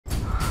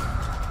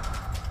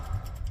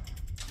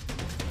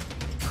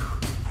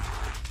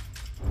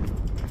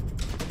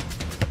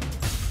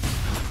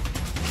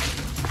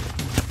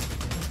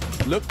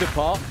Look the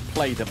part,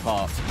 play the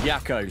part.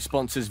 Yakko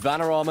sponsors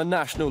Vanarama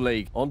National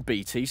League on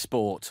BT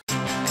Sport.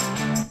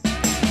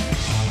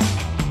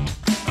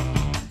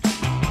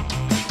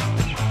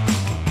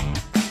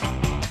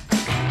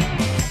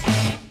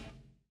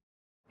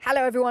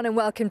 Hello everyone and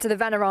welcome to the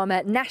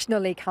Vanarama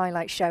National League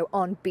highlight show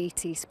on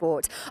BT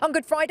Sport. On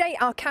Good Friday,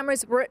 our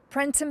cameras were at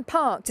Prenton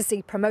Park to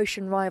see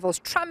promotion rivals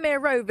Tranmere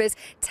Rovers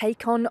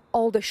take on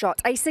Aldershot.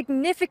 A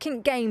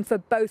significant game for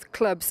both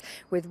clubs,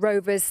 with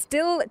Rovers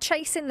still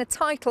chasing the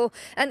title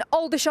and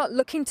Aldershot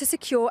looking to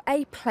secure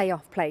a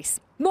playoff place.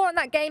 More on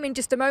that game in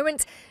just a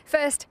moment.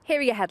 First, here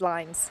are your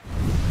headlines.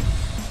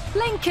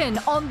 Lincoln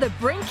on the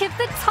brink of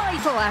the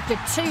title after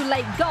 2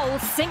 late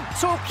goals sink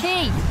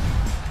Torquay.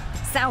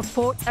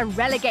 Southport are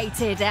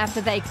relegated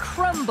after they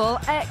crumble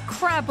at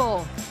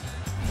Crabble.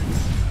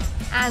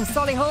 And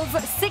Solihull's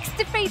 6th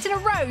defeat in a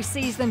row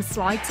sees them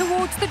slide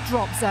towards the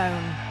drop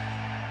zone.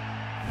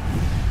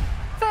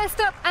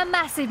 First up, a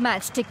massive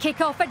match to kick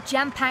off a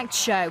jam-packed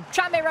show.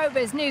 Tranmere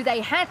Rovers knew they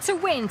had to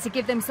win to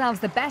give themselves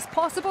the best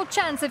possible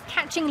chance of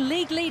catching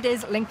league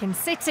leaders Lincoln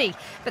City.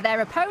 But their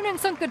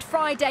opponents on Good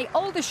Friday,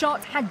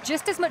 Aldershot, had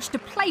just as much to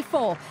play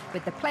for,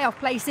 with the playoff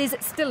places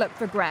still up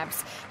for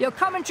grabs. Your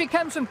commentary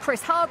comes from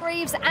Chris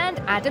Hargreaves and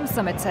Adam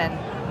Summerton.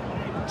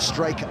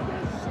 Straker.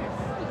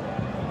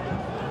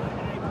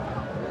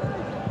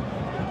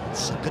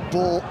 It's a good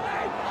ball.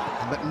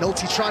 And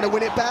McNulty trying to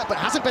win it back, but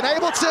hasn't been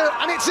able to,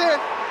 and it's in.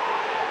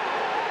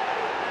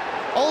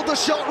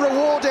 Aldershot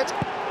rewarded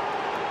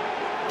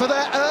for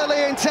their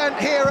early intent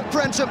here at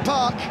Prenton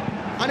Park,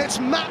 and it's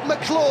Matt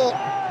McClure,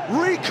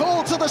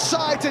 recalled to the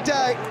side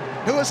today,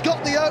 who has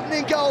got the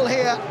opening goal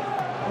here.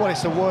 Well,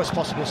 it's the worst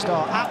possible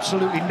start.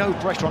 Absolutely no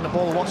pressure on the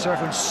ball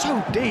whatsoever, and so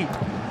deep.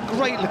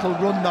 Great little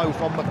run though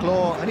from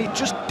McClure, and he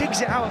just digs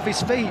it out of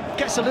his feet.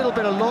 Gets a little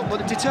bit of luck, but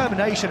the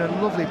determination and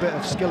a lovely bit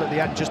of skill at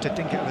the end just to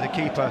dink it over the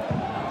keeper.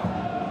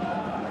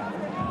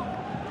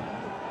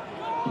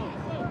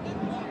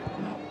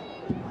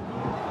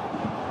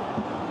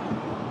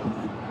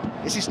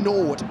 This is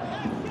Norwood.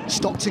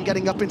 Stockton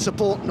getting up in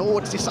support.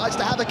 Norwood decides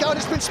to have a go, and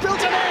it's been spilled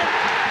in.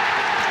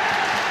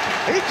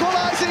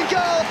 Equalising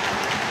goal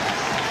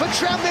for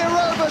Tranmere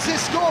Rovers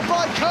is scored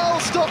by Carl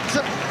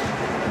Stockton.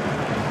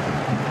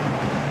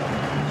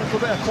 A little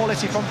bit of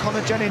quality from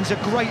Connor Jennings, a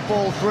great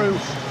ball through.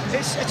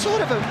 It's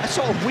sort of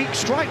a weak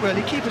strike,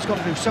 really. Keeper's got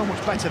to do so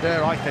much better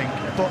there, I think.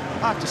 But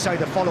I have to say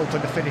the follow-up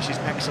and the finish is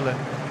excellent.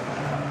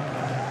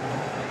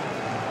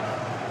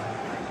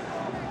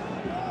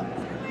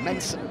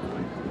 Mensah.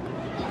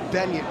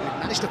 Benyon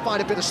managed to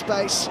find a bit of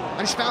space, and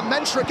he's found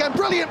Mensah again.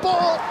 Brilliant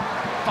ball!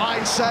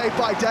 Fine save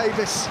by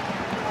Davis.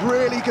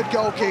 Really good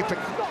goalkeeping.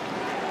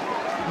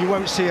 You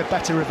won't see a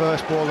better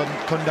reverse ball than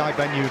Kundai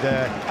Benyu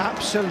there.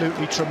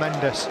 Absolutely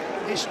tremendous.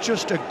 It's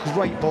just a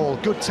great ball.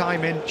 Good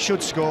timing,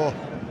 should score.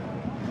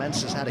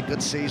 Mensah's had a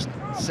good season.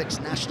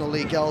 6 National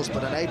League goals,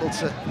 but unable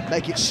to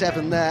make it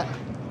 7 there.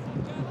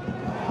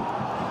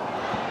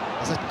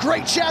 There's a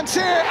great chance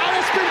here, and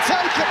it's been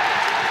taken!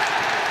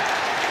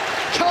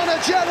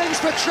 Connor Jennings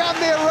for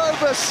Tranmere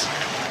Rovers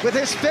with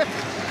his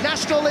 5th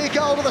National League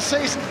goal of the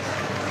season.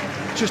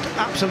 Just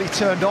absolutely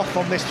turned off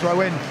on this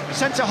throw-in.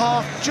 Centre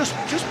half,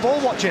 just ball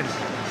watching.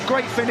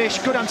 Great finish,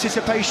 good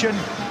anticipation,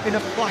 in a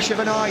flash of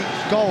an eye,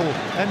 goal.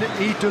 And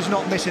he does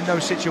not miss in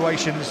those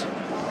situations.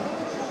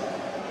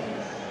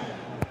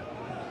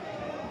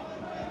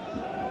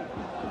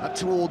 Up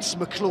towards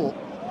McClure.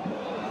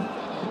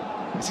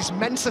 This is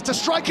Mensah to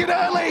strike it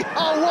early.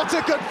 Oh, what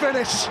a good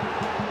finish.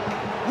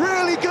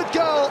 Really good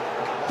goal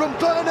from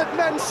Bernard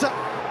Mensah.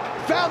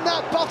 Found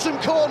that bottom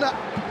corner.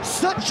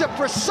 Such a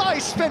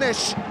precise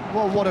finish.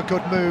 Well, what a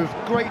good move.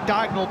 Great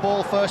diagonal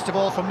ball, first of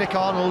all, from Nick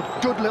Arnold.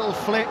 Good little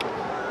flick.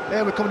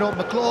 There we're coming up.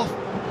 McClure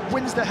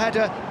wins the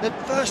header. The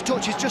first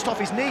touch is just off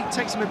his knee.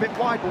 Takes him a bit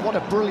wide, but what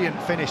a brilliant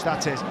finish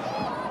that is.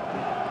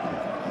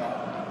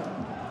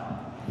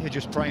 You're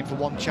just praying for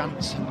one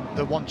chance.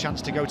 The one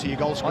chance to go to your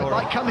goal scorer.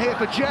 I might come here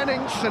for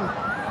Jennings, and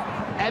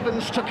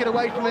Evans took it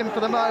away from him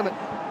for the moment.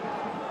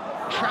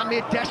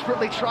 Tranmere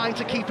desperately trying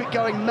to keep it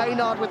going.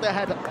 Maynard with the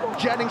header.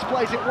 Jennings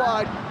plays it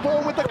wide.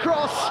 Ball with the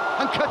cross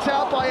and cut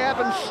out by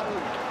Evans.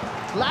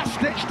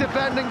 Last-ditch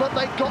defending, but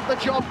they got the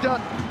job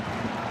done.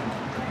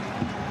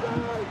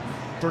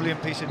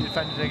 Brilliant piece of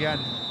defending again.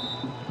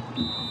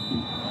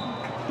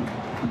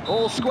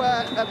 All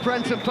square at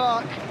Prenton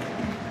Park.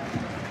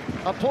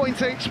 A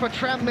point each for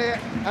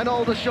Tranmere and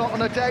Aldershot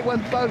on a day when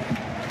both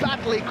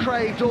badly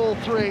craved all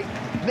 3.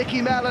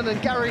 Mickey Mellon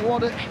and Gary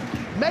Waddock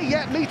may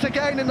yet meet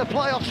again in the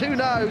playoffs, who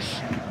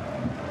knows?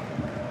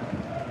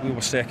 We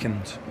were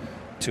second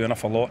to an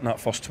awful lot in that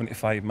first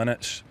 25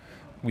 minutes.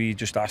 We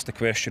just asked the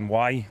question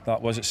why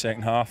that was at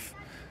second half,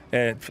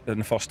 in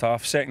the first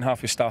half. Second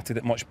half we started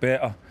it much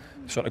better,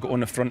 sort of got on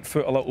the front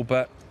foot a little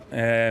bit,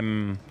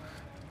 and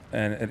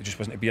it just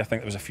wasn't to be. I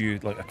think there was a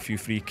few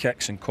free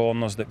kicks and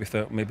corners that we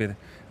thought maybe in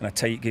a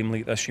tight game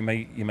like this you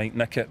might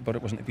nick it, but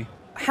it wasn't to be.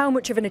 How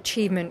much of an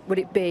achievement would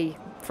it be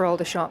for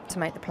Aldershot to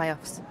make the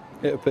playoffs?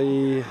 It would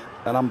be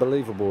an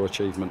unbelievable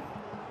achievement.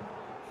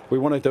 We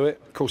want to do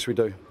it, of course we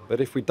do, but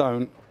if we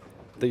don't,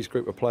 these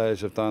group of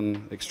players have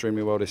done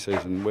extremely well this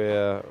season.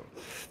 We're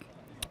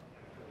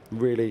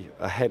really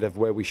ahead of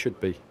where we should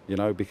be, you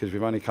know, because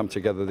we've only come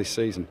together this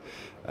season.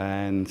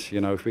 And,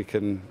 you know, if we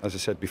can, as I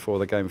said before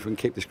the game, if we can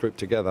keep this group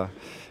together,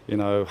 you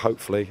know,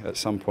 hopefully at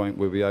some point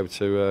we'll be able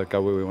to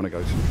go where we want to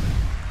go to.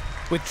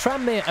 With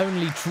Tranmere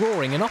only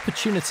drawing, an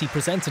opportunity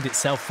presented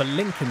itself for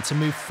Lincoln to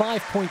move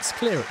 5 points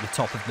clear at the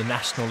top of the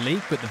National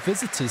League, but the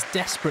visitors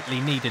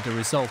desperately needed a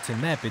result in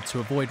their bid to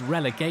avoid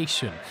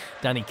relegation.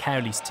 Danny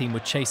Cowley's team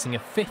were chasing a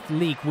 5th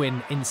league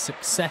win in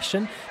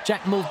succession.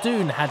 Jack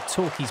Muldoon had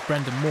Torquay's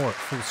Brendan Moore at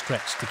full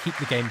stretch to keep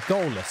the game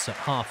goalless at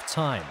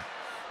half-time.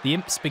 The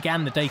Imps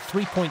began the day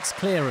 3 points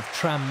clear of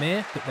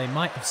Tranmere, but they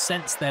might have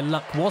sensed their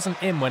luck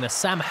wasn't in when a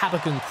Sam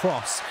Habergan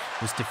cross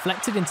was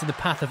deflected into the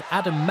path of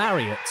Adam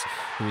Marriott,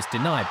 who was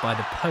denied by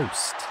the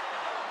post.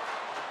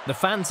 The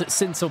fans at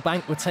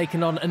Sincilbank were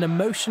taken on an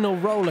emotional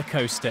roller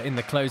coaster in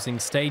the closing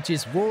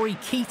stages. Rory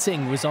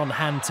Keating was on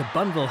hand to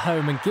bundle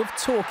home and give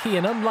Torquay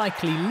an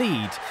unlikely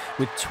lead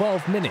with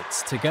 12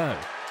 minutes to go.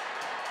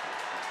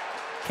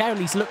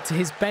 Cowley's looked to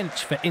his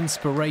bench for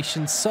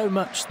inspiration so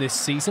much this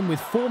season. With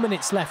 4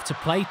 minutes left to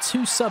play,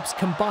 2 subs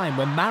combined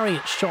when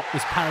Marriott's shot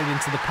was parried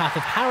into the path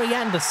of Harry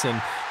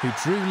Anderson, who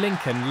drew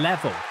Lincoln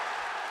level.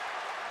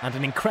 And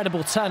an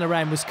incredible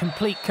turnaround was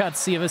complete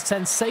courtesy of a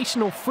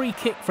sensational free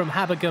kick from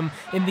Habergan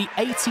in the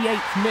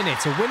 88th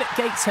minute. A win at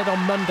Gateshead on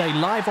Monday,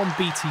 live on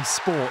BT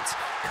Sport,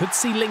 could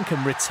see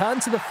Lincoln return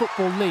to the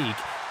Football League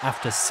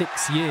after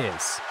 6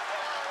 years.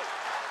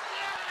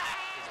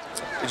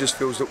 It just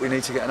feels that we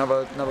need to get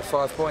another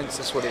 5 points.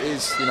 That's what it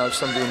is. You know,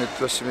 somebody in the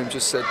dressing room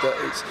just said that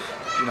it's,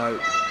 you know,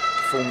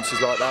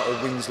 performances like that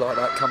or wins like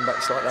that,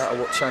 comebacks like that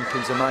are what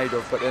champions are made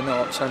of, but they're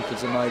not.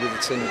 Champions are made of the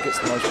team that gets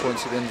the most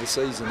points at the end of the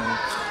season,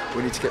 and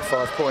we need to get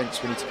 5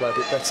 points. We need to play a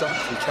bit better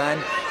if we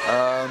can.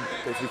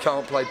 But if we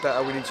can't play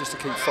better, we need just to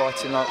keep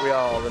fighting like we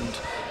are. And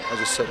as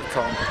I said, I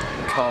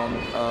can't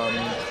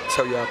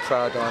tell you how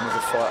proud I am of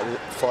the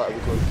fight of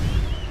the group.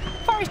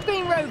 Forest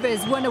Green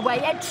Rovers won away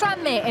at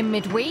Tranmere in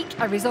midweek,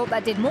 a result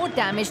that did more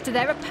damage to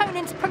their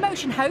opponents'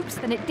 promotion hopes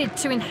than it did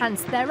to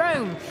enhance their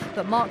own.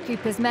 But Mark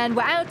Cooper's men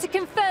were out to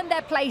confirm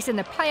their place in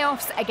the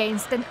playoffs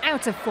against an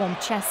out-of-form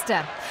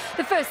Chester.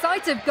 The first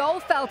sight of goal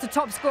fell to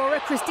top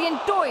scorer Christian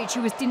Deutsch,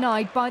 who was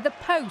denied by the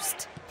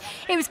post.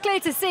 It was clear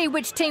to see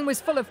which team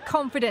was full of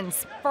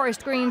confidence.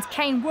 Forest Green's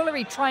Kane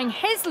Woolery trying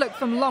his luck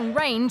from long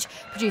range,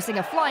 producing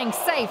a flying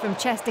save from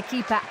Chester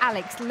keeper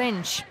Alex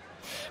Lynch.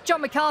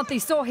 John McCarthy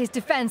saw his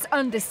defence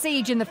under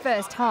siege in the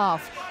first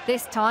half.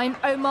 This time,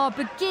 Omar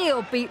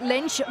Bagil beat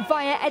Lynch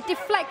via a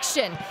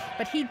deflection,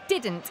 but he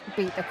didn't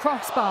beat the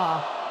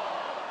crossbar.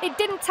 It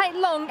didn't take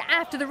long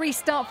after the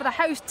restart for the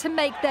host to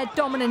make their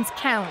dominance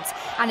count,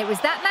 and it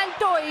was that man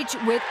Deutsch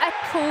with a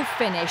cool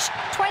finish.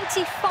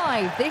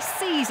 25 this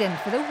season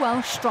for the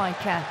Welsh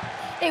striker.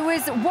 It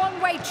was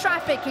one-way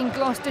traffic in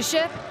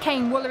Gloucestershire,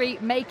 Kane Woolery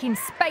making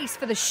space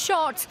for the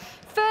shot.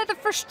 Further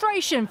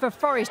frustration for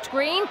Forest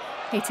Green,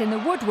 hitting the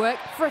woodwork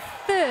for a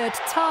 3rd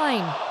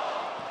time.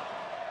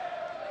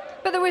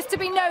 But there was to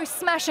be no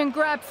smash and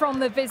grab from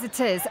the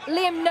visitors.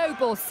 Liam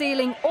Noble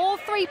sealing all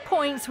 3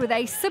 points with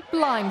a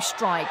sublime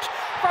strike.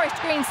 Forest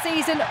Green's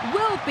season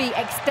will be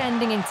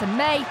extending into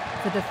May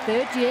for the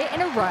 3rd year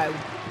in a row.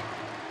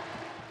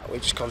 We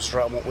just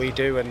concentrate on what we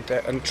do and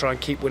try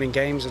and keep winning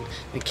games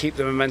and keep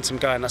the momentum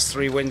going. That's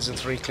 3 wins and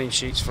 3 clean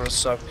sheets for us,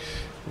 so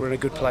we're in a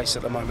good place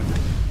at the moment.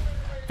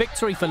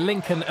 Victory for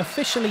Lincoln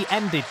officially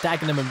ended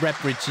Dagenham and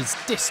Redbridge's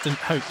distant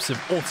hopes of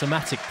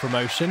automatic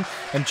promotion,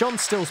 and John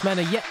Still's men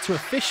are yet to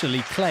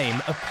officially claim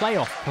a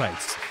playoff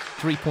place.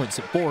 3 points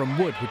at Boreham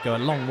Wood would go a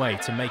long way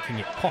to making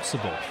it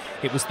possible.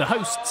 It was the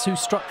hosts who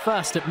struck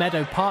first at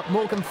Meadow Park,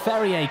 Morgan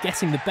Ferrier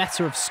getting the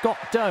better of Scott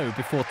Doe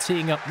before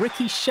teeing up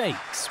Ricky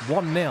Shakes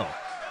 1-0.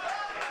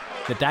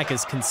 The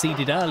Daggers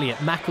conceded early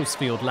at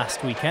Macclesfield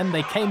last weekend.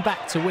 They came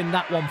back to win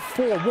that one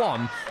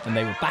 4-1, and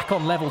they were back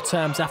on level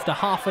terms after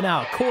half an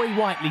hour. Corey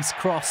Whiteley's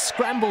cross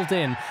scrambled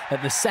in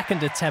at the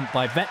 2nd attempt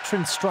by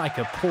veteran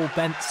striker Paul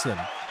Benson.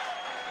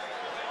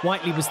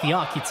 Whiteley was the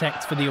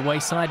architect for the away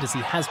side, as he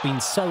has been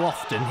so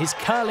often. His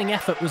curling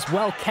effort was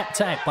well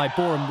kept out by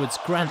Boreham Wood's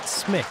Grant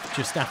Smith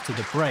just after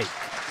the break.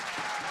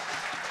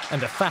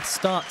 And a fast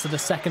start to the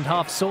second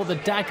half saw the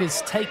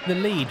Daggers take the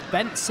lead.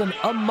 Benson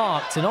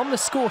unmarked and on the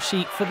score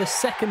sheet for the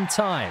 2nd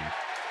time.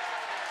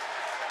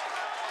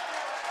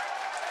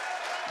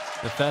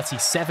 The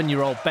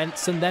 37-year-old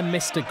Benson then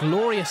missed a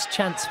glorious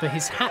chance for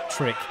his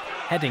hat-trick,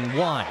 heading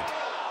wide.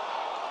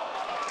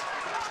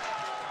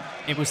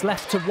 It was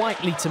left to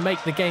Whiteley to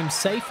make the game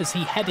safe as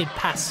he headed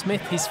past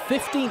Smith, his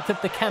 15th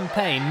of the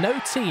campaign. No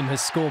team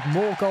has scored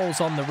more goals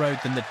on the road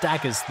than the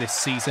Daggers this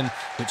season,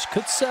 which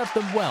could serve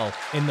them well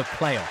in the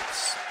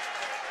playoffs.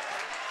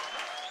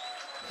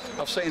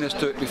 I've seen us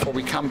do it before.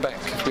 We come back,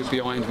 we're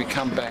behind, we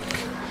come back.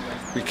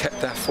 We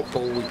kept our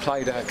football, we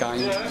played our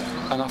game,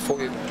 and I thought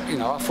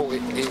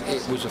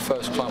it was a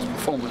first-class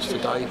performance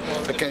today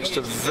against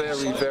a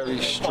very, very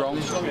strong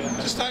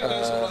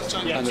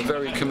and a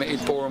very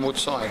committed Boreham Wood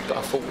side. But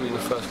I thought we were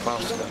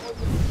first-class today.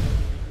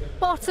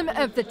 Bottom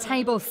of the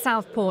table,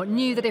 Southport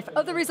knew that if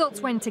other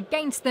results went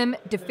against them,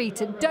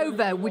 defeat at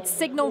Dover would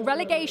signal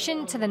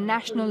relegation to the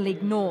National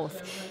League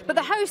North. But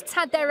the hosts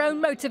had their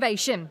own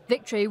motivation.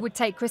 Victory would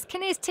take Chris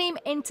Kinnear's team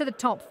into the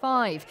top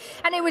 5.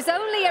 And it was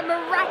only a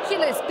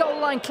miraculous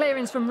goal line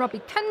clearance from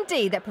Robbie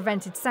Cundy that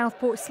prevented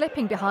Southport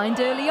slipping behind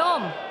early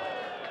on.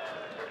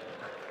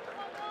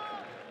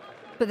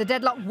 But the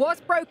deadlock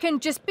was broken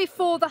just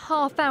before the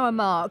half-hour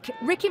mark.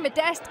 Ricky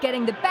Modeste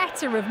getting the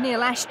better of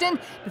Neil Ashton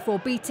before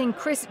beating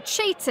Chris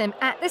Cheetham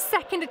at the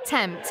second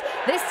attempt.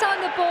 This time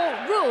the ball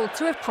ruled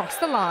to have crossed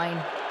the line.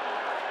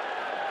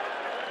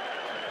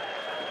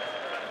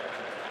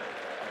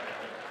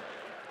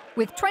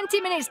 With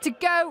 20 minutes to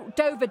go,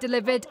 Dover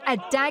delivered a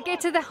dagger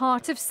to the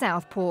heart of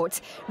Southport.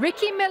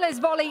 Ricky Miller's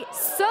volley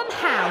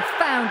somehow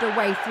found a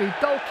way through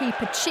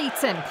goalkeeper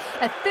Cheetham.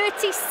 A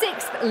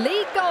 36th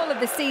league goal of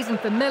the season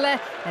for Miller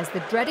as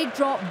the dreaded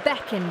drop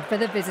beckoned for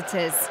the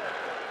visitors.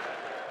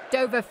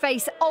 Dover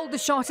face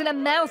Aldershot in a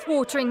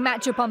mouth-watering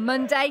matchup on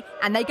Monday,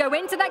 and they go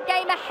into that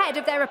game ahead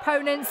of their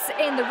opponents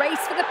in the race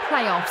for the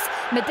playoffs.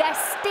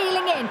 Modeste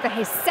stealing in for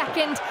his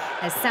second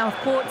as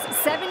Southport's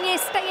 7-year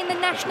stay in the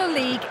National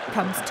League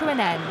comes to an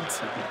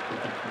end.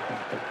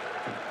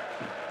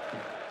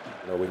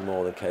 You know, we're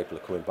more than capable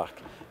of coming back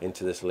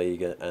into this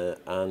league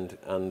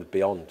and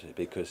beyond,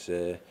 because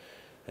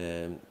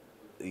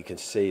you can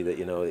see that,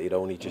 you know, it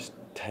only just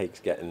takes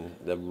getting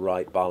the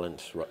right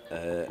balance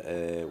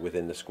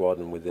within the squad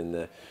and within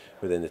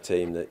the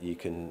team that you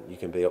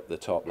can be up the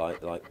top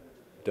like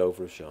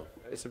Dover have shown.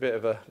 It's a bit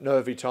of a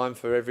nervy time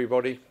for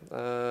everybody,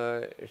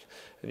 and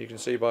you can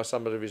see by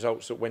some of the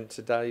results that went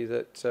today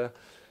that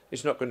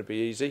it's not going to be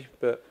easy.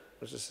 But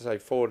as I say,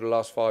 for the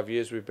last 5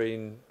 years we've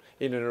been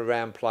in and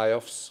around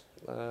playoffs,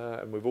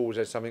 and we've always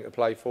had something to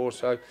play for.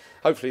 So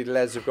hopefully the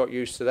lads have got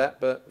used to that,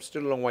 but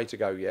still a long way to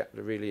go yet.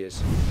 There really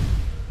is.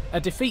 A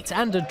defeat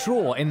and a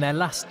draw in their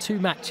last 2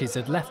 matches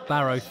had left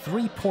Barrow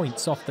 3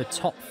 points off the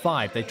top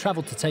 5. They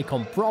travelled to take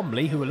on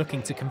Bromley, who are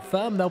looking to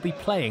confirm they'll be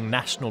playing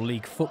National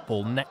League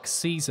football next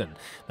season.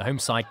 The home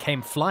side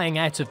came flying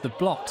out of the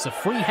blocks. A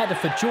free header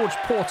for George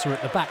Porter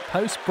at the back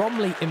post,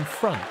 Bromley in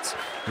front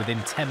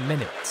within 10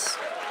 minutes.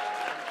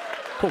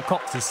 Paul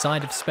Cox's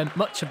side have spent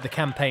much of the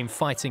campaign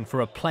fighting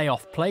for a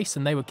playoff place,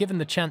 and they were given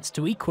the chance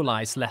to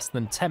equalise less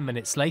than 10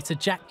 minutes later.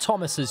 Jack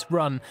Thomas's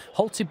run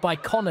halted by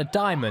Connor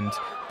Diamond,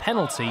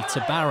 penalty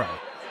to Barrow.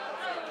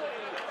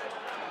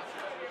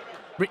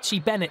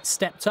 Richie Bennett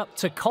stepped up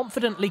to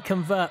confidently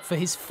convert for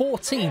his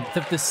 14th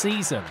of the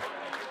season.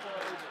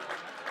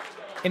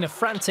 In a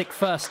frantic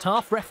first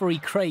half, referee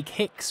Craig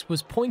Hicks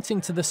was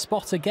pointing to the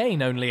spot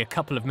again only a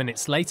couple of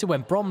minutes later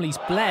when Bromley's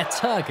Blair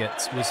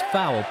Turgott was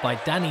fouled by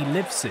Danny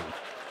Livesey.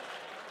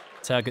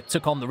 Turgott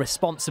took on the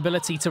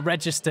responsibility to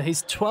register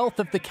his 12th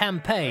of the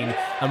campaign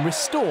and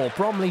restore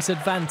Bromley's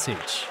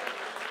advantage.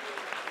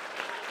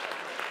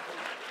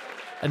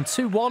 And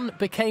 2-1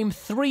 became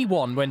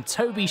 3-1 when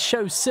Toby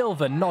Show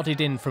Silver nodded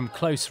in from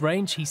close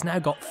range. He's now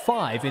got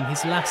 5 in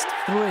his last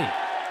 3.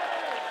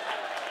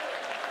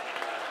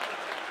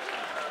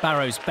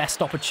 Barrow's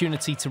best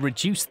opportunity to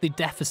reduce the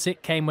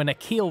deficit came when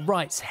Akil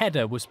Wright's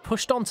header was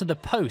pushed onto the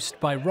post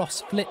by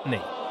Ross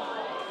Flitney.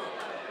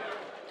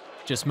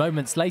 Just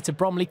moments later,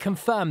 Bromley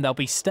confirmed they'll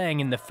be staying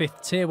in the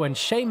 5th tier when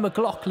Shane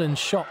McLaughlin's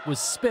shot was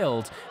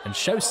spilled and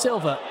Show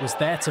Silver was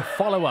there to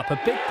follow up.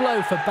 A big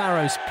blow for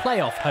Barrow's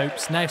playoff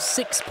hopes, now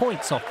 6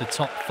 points off the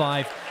top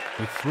 5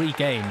 with 3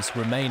 games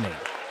remaining.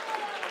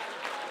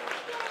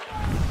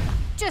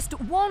 Just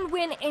 1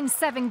 win in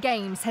 7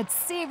 games had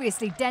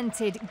seriously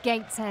dented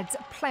Gateshead's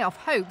playoff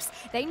hopes.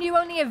 They knew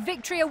only a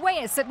victory away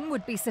at Sutton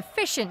would be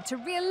sufficient to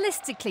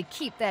realistically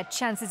keep their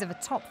chances of a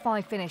top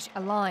 5 finish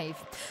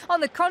alive.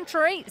 On the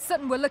contrary,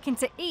 Sutton were looking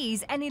to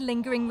ease any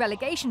lingering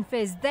relegation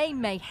fears they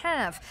may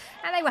have,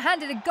 and they were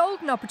handed a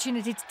golden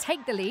opportunity to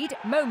take the lead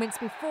moments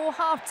before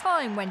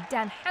half-time when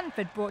Dan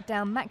Hanford brought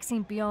down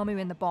Maxime Biamu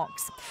in the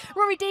box.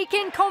 Rory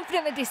Deakin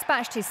confidently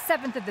dispatched his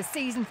 7th of the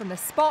season from the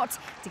spot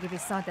to give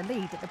his side the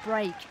lead at the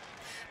break.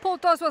 Paul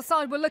Doswell's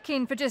side were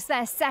looking for just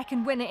their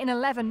 2nd winner in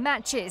 11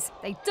 matches.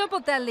 They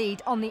doubled their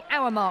lead on the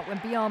hour mark when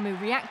Biamu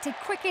reacted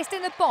quickest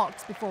in the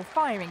box before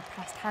firing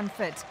past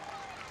Hanford.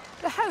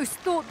 The hosts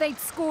thought they'd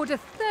scored a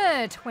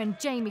 3rd when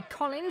Jamie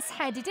Collins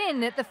headed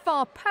in at the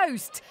far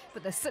post,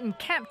 but the Sutton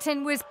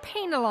captain was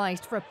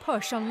penalised for a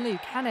push on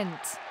Luke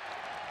Hannant.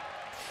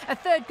 A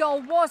 3rd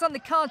goal was on the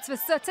cards for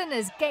Sutton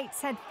as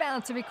Gateshead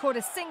failed to record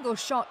a single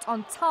shot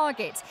on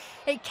target.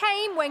 It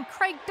came when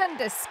Craig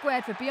Dundas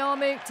squared for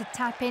Biamu to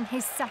tap in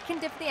his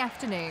 2nd of the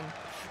afternoon.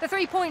 The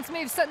 3 points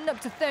move Sutton up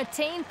to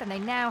 13th and they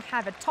now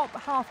have a top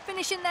half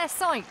finish in their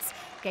sights.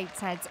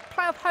 Gateshead's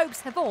playoff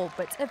hopes have all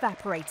but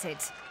evaporated.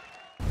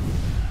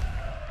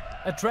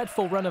 A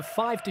dreadful run of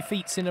 5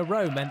 defeats in a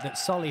row meant that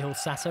Solihull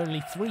sat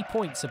only 3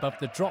 points above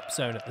the drop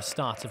zone at the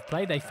start of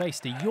play. They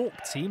faced a York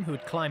team who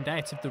had climbed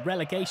out of the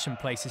relegation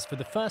places for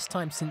the first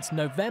time since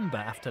November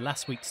after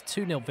last week's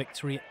 2-0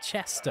 victory at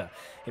Chester.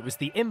 It was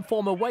the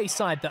inform away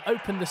side that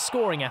opened the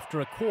scoring after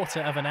a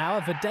quarter of an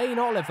hour. Verdane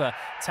Oliver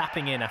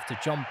tapping in after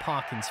John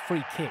Parkin's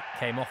free kick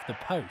came off the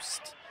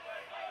post.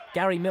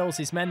 Gary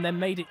Mills's men then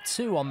made it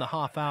 2 on the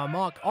half-hour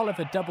mark.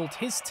 Oliver doubled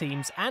his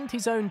team's and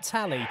his own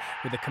tally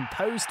with a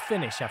composed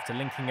finish after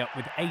linking up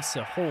with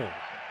Asa Hall.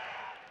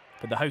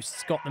 But the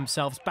hosts got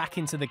themselves back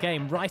into the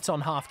game right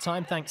on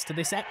half-time thanks to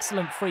this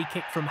excellent free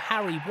kick from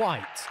Harry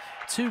White.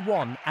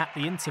 2-1 at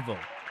the interval.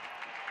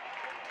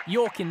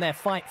 York, in their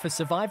fight for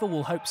survival,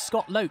 will hope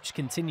Scott Loach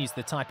continues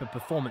the type of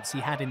performance he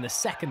had in the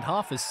second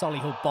half as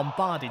Solihull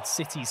bombarded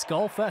City's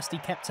goal. First, he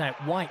kept out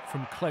White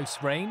from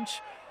close range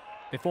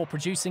before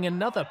producing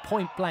another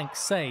point-blank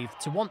save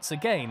to once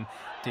again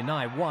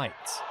deny White.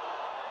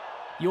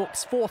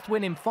 York's 4th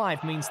win in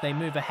 5 means they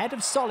move ahead of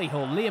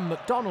Solihull. Liam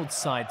MacDonald's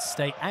side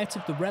stay out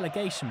of the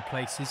relegation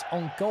places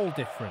on goal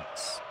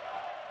difference.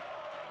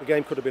 The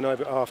game could have been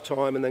over at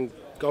half-time, and then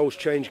goals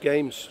change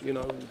games. You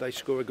know, they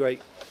score a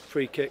great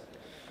free kick,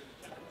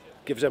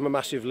 gives them a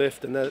massive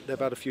lift, and they've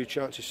had a few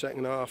chances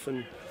second half, and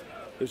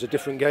it was a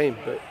different game.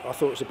 But I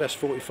thought it was the best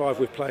 45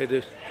 we've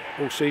played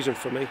all season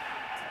for me.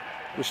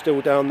 We're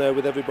still down there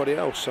with everybody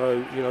else,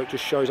 so you know, it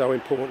just shows how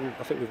important.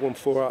 I think we've won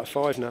 4 out of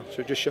 5 now, so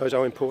it just shows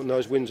how important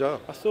those wins are.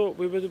 I thought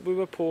we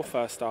were poor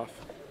first half,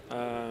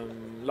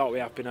 like we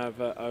have been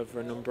over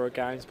a number of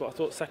games. But I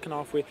thought second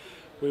half we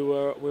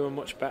were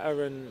much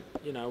better, and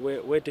you know,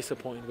 we're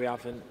disappointed we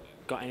haven't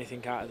got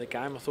anything out of the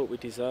game. I thought we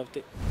deserved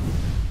it.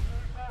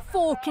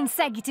 4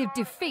 consecutive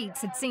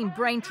defeats had seen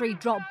Braintree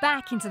drop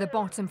back into the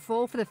bottom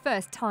 4 for the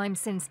first time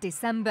since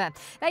December.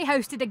 They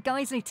hosted a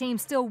Guiseley team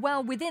still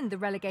well within the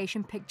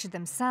relegation picture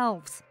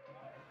themselves.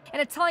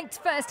 In a tight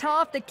first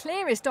half, the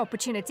clearest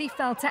opportunity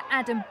fell to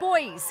Adam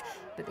Boyes,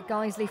 but the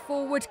Guiseley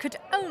forward could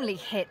only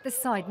hit the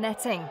side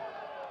netting.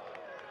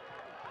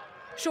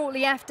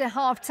 Shortly after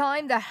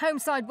half-time, the home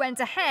side went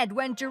ahead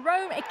when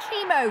Jerome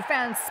Akimo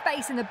found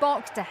space in the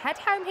box to head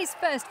home his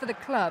first for the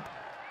club.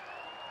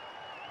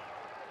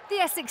 The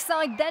Essex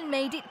side then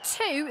made it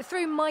 2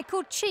 through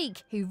Michael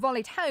Cheek, who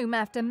volleyed home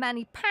after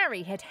Manny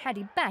Parry had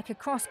headed back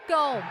across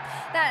goal.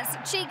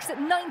 That's Cheek's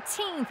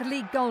 19th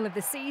league goal of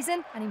the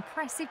season, an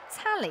impressive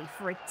tally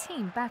for a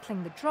team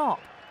battling the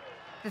drop.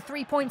 The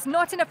 3 points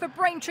not enough for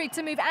Braintree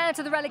to move out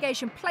of the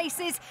relegation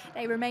places.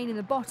 They remain in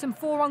the bottom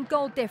 4 on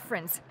goal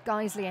difference.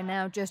 Guiseley are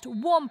now just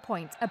 1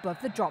 point above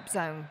the drop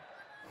zone.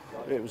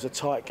 It was a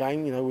tight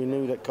game, you know, we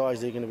knew that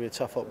Guiseley were going to be a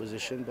tough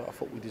opposition, but I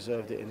thought we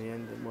deserved it in the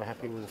end, and we're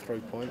happy with the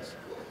 3 points.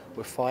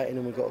 We're fighting,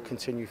 and we've got to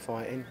continue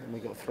fighting, and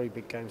we've got 3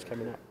 big games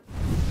coming up.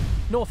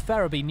 North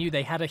Ferriby knew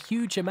they had a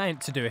huge amount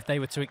to do if they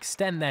were to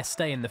extend their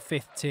stay in the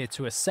 5th tier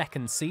to a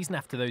 2nd season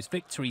after those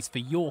victories for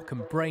York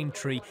and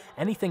Braintree.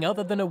 Anything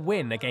other than a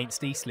win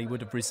against Eastleigh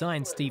would have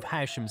resigned Steve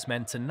Howsham's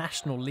men to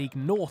National League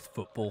North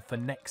football for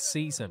next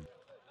season.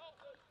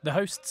 The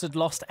hosts had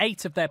lost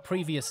 8 of their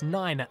previous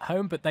 9 at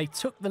home, but they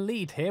took the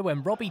lead here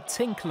when Robbie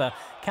Tinkler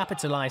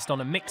capitalised on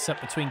a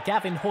mix-up between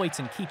Gavin Hoyt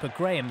and keeper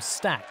Graham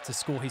Stack to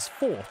score his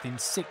 4th in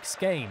 6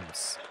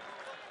 games.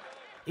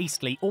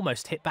 Eastleigh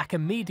almost hit back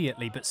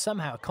immediately, but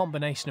somehow a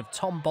combination of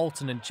Tom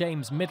Bolton and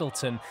James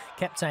Middleton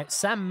kept out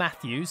Sam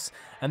Matthews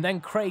and then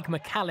Craig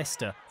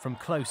McAllister from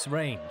close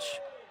range.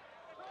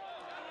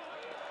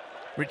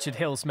 Richard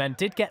Hill's men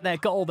did get their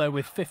goal though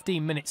with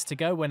 15 minutes to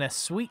go when a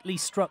sweetly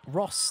struck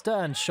Ross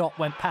Stern shot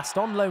went past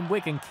on-loan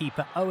Wigan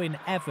keeper Owen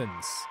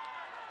Evans.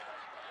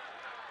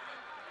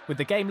 With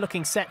the game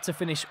looking set to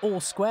finish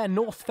all square,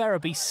 North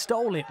Ferriby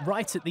stole it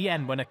right at the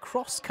end when a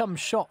cross-come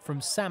shot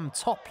from Sam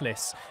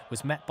Topless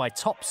was met by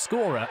top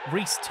scorer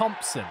Reece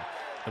Thompson.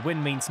 The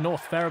win means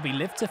North Ferriby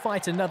live to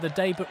fight another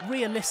day, but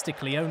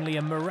realistically only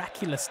a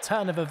miraculous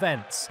turn of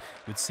events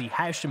would see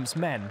Howsham's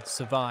men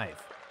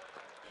survive.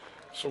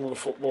 Some of the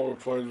football we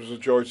played was a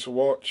joy to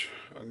watch,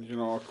 and you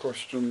know, I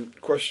questioned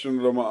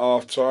them at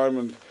half time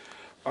and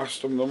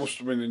asked them. They must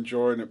have been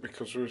enjoying it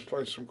because we was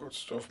playing some good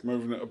stuff,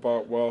 moving it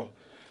about well.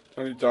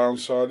 The only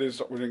downside is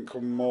that we didn't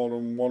come more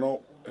than 1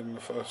 up in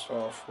the first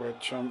half. We had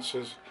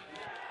chances,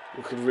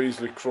 we could have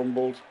easily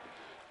crumbled,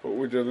 but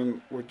we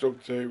didn't. We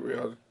dug deep, we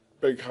had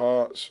big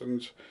hearts,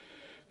 and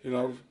you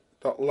know,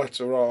 that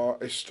letter R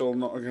is still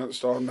not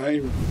against our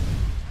name.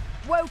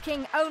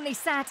 Woking only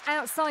sat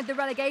outside the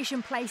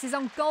relegation places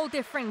on goal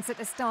difference at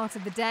the start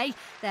of the day.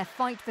 Their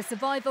fight for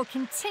survival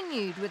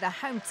continued with a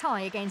home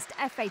tie against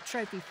FA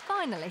Trophy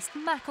finalist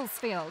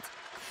Macclesfield.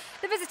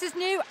 The visitors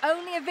knew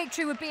only a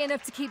victory would be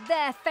enough to keep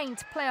their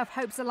faint playoff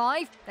hopes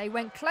alive. They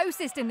went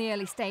closest in the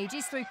early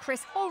stages through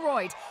Chris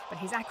Holroyd, but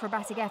his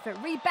acrobatic effort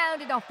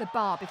rebounded off the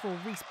bar before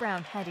Rhys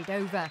Brown headed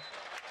over.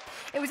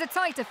 It was a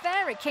tight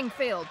affair at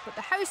Kingfield, but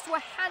the hosts were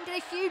handed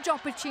a huge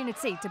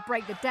opportunity to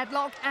break the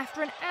deadlock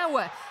after an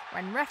hour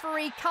when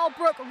referee Carl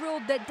Brook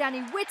ruled that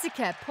Danny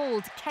Whittaker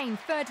pulled Kane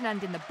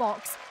Ferdinand in the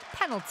box,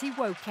 penalty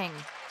Woking.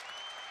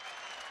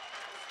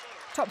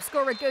 Top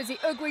scorer Gozi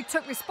Ugwi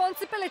took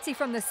responsibility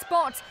from the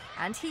spot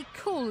and he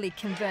coolly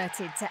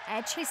converted to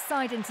edge his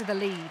side into the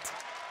lead.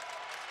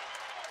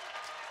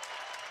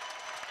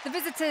 The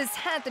visitors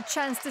had the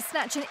chance to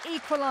snatch an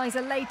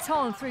equaliser late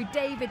on through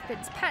David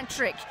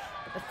Fitzpatrick,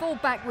 but the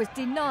fullback was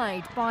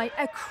denied by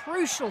a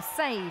crucial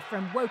save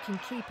from Woking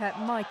keeper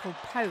Michael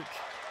Poke.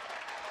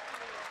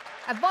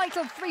 A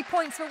vital 3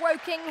 points for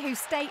Woking, who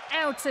stay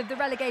out of the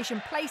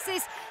relegation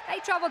places. They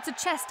travel to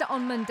Chester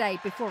on Monday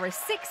before a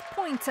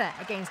 6-pointer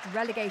against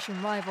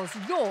relegation rivals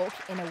York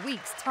in a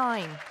week's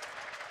time.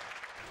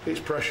 It's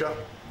pressure.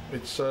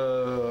 It's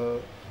a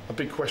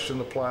big question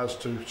of the players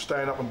to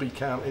stand up and be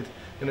counted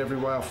in every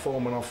way I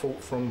form, and I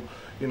thought from,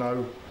 you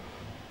know,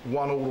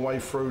 one all the way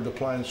through the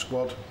playing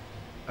squad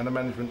and the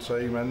management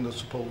team and the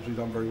supporters, we've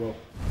done very well.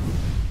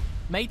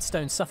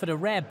 Maidstone suffered a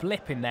rare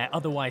blip in their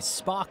otherwise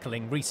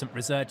sparkling recent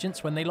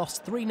resurgence when they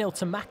lost 3-0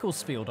 to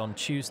Macclesfield on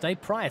Tuesday.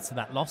 Prior to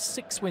that loss,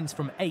 6 wins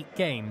from 8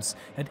 games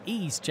had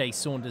eased Jay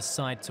Saunders'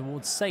 side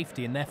towards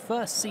safety in their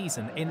first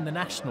season in the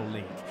National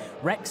League.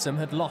 Wrexham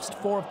had lost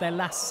 4 of their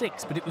last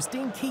 6, but it was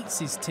Dean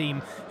Keats's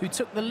team who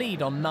took the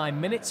lead on 9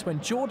 minutes when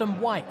Jordan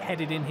White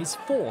headed in his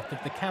 4th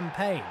of the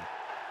campaign.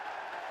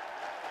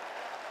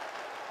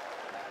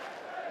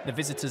 The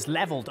visitors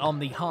levelled on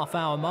the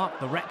half-hour mark,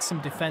 the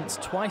Wrexham defence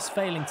twice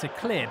failing to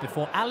clear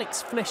before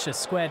Alex Flisher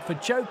squared for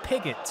Joe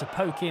Piggott to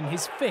poke in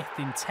his 5th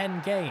in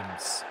 10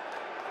 games.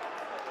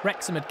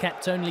 Wrexham had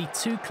kept only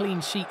 2 clean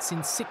sheets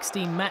in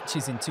 16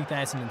 matches in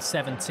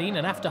 2017,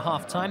 and after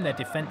half-time their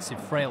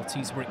defensive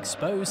frailties were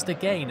exposed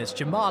again as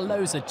Jamal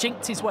Loza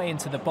jinked his way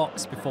into the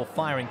box before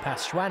firing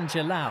past Shwan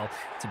Jalal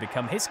to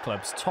become his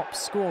club's top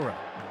scorer.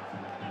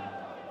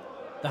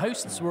 The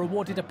hosts were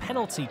awarded a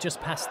penalty just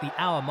past the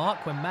hour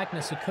mark when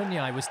Magnus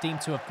Okunyai was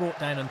deemed to have brought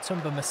down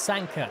Ntumba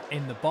Masanka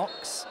in the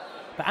box.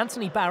 But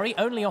Anthony Barry,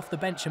 only off the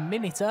bench a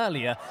minute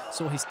earlier,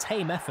 saw his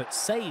tame effort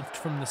saved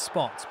from the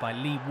spot by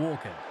Lee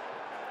Worgan.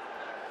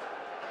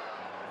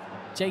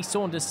 Jay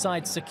Saunders'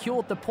 side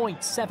secured the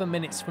point 7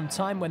 minutes from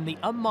time when the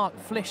unmarked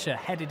Flisher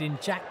headed in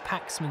Jack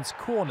Paxman's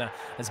corner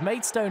as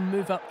Maidstone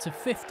move up to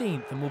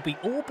 15th and will be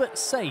all but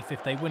safe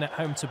if they win at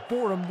home to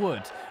Boreham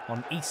Wood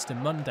on Easter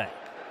Monday.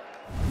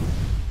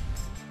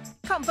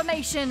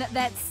 Confirmation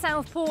that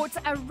Southport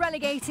are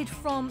relegated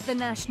from the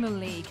National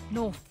League.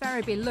 North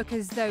Ferriby look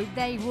as though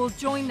they will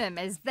join them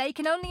as they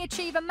can only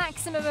achieve a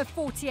maximum of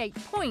 48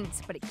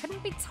 points, but it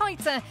couldn't be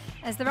tighter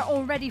as there are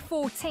already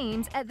 4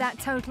 teams at that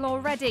total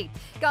already.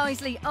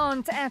 Guiseley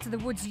aren't out of the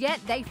woods yet.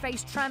 They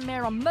face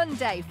Tranmere on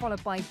Monday,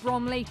 followed by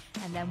Bromley,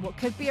 and then what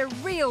could be a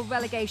real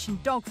relegation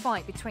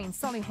dogfight between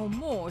Solihull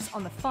Moors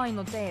on the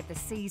final day of the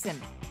season.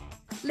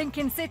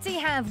 Lincoln City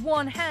have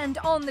one hand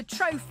on the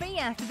trophy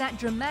after that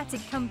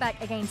dramatic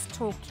comeback against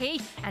Torquay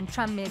and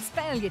Tranmere's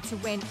failure to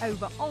win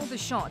over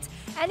Aldershot.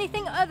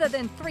 Anything other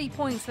than 3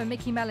 points for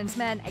Mickey Mellon's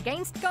men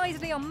against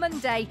Guiseley on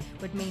Monday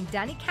would mean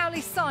Danny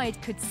Cowley's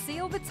side could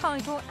seal the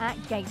title at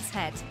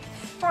Gateshead.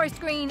 Forest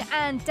Green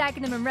and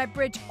Dagenham and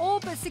Redbridge all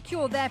but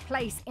secure their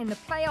place in the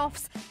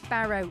playoffs.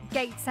 Barrow,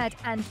 Gateshead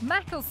and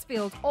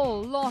Macclesfield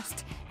all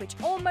lost, which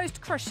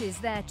almost crushes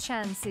their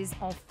chances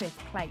of 5th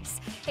place.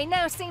 It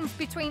now seems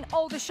between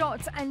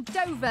Aldershot and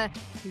Dover,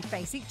 who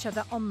face each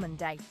other on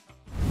Monday.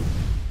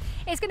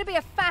 It's going to be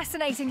a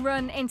fascinating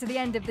run into the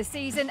end of the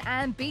season,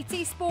 and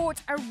BT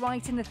Sport are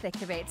right in the thick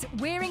of it.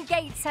 We're in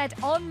Gateshead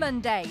on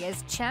Monday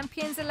as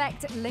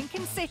champions-elect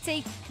Lincoln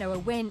City know a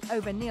win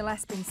over Neil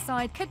Aspin's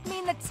side could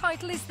mean the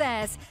title is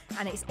theirs,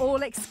 and it's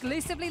all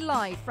exclusively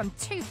live from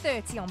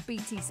 2:30 on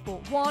BT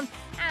Sport 1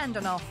 and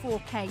on our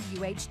 4K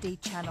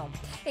UHD channel.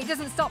 It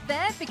doesn't stop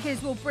there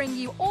because we'll bring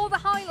you all the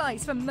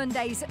highlights from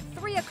Monday's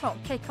 3 o'clock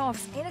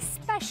kickoffs in a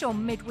special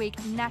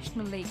midweek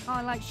National League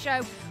highlight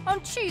show on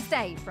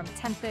Tuesday from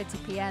 10:30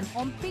 p.m.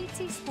 on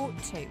BT Sport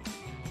 2.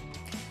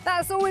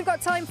 That's all we've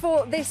got time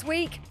for this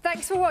week.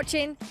 Thanks for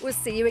watching. We'll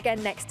see you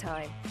again next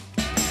time.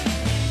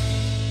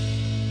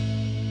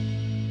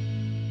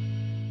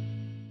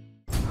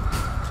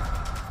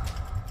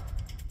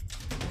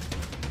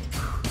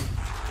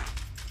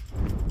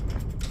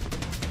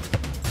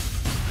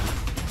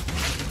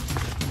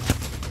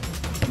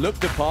 Look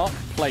the part,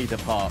 play the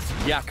part.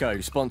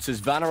 Yakko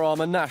sponsors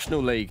Vanarama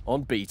National League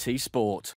on BT Sport.